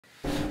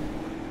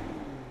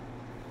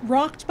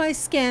Rocked by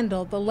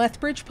scandal, the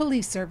Lethbridge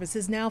Police Service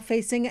is now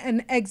facing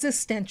an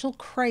existential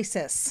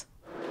crisis.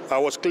 I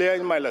was clear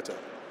in my letter.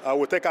 I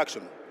would take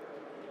action.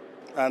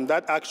 And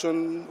that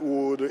action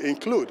would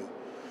include,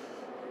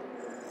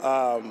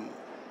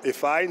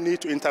 if I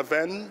need to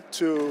intervene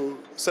to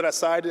set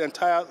aside the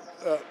entire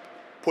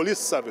police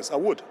service, I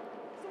would.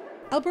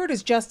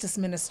 Alberta's Justice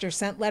Minister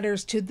sent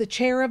letters to the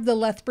chair of the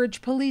Lethbridge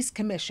Police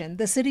Commission,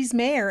 the city's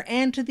mayor,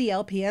 and to the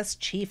LPS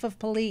Chief of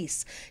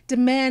Police,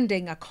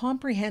 demanding a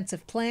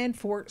comprehensive plan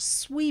for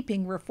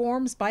sweeping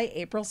reforms by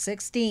April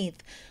 16th,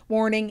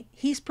 warning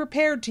he's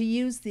prepared to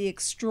use the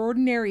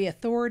extraordinary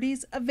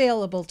authorities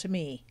available to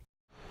me,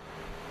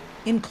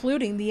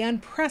 including the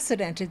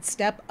unprecedented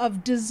step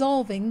of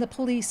dissolving the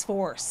police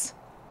force.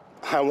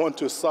 I want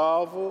to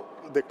solve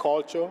the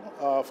culture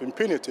of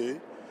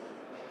impunity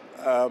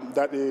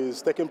that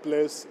is taking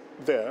place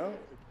there.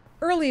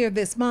 Earlier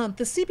this month,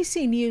 the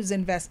CBC News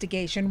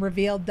investigation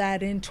revealed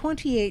that in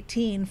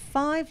 2018,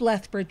 5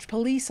 Lethbridge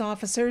police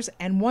officers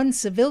and 1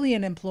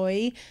 civilian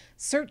employee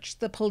searched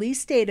the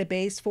police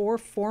database for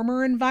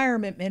former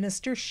Environment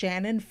Minister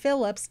Shannon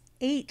Phillips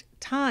 8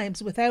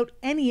 times without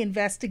any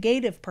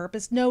investigative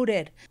purpose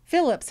noted.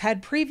 Phillips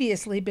had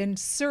previously been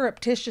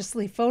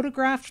surreptitiously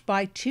photographed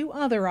by 2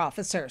 other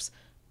officers,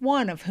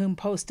 one of whom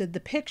posted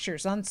the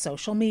pictures on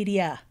social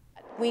media.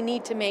 We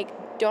need to make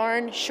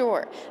darn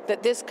sure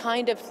that this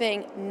kind of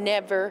thing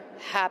never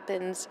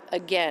happens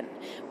again.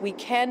 We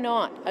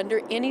cannot, under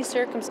any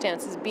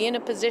circumstances, be in a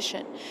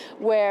position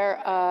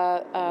where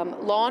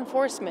law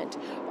enforcement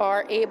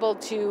are able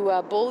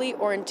to bully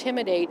or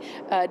intimidate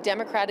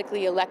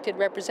democratically elected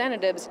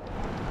representatives.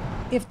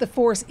 If the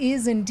force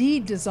is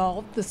indeed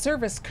dissolved, the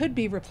service could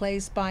be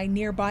replaced by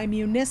nearby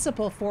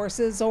municipal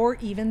forces or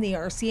even the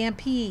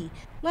RCMP.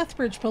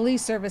 Lethbridge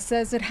Police Service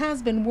says it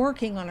has been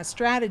working on a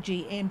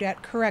strategy aimed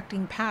at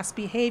correcting past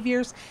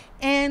behaviours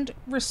and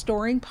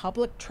restoring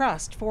public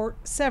trust for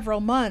several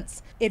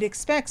months. It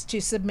expects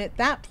to submit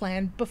that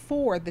plan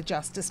before the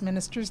Justice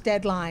Minister's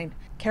deadline.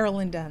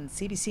 Carolyn Dunn,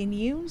 CBC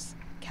News,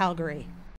 Calgary.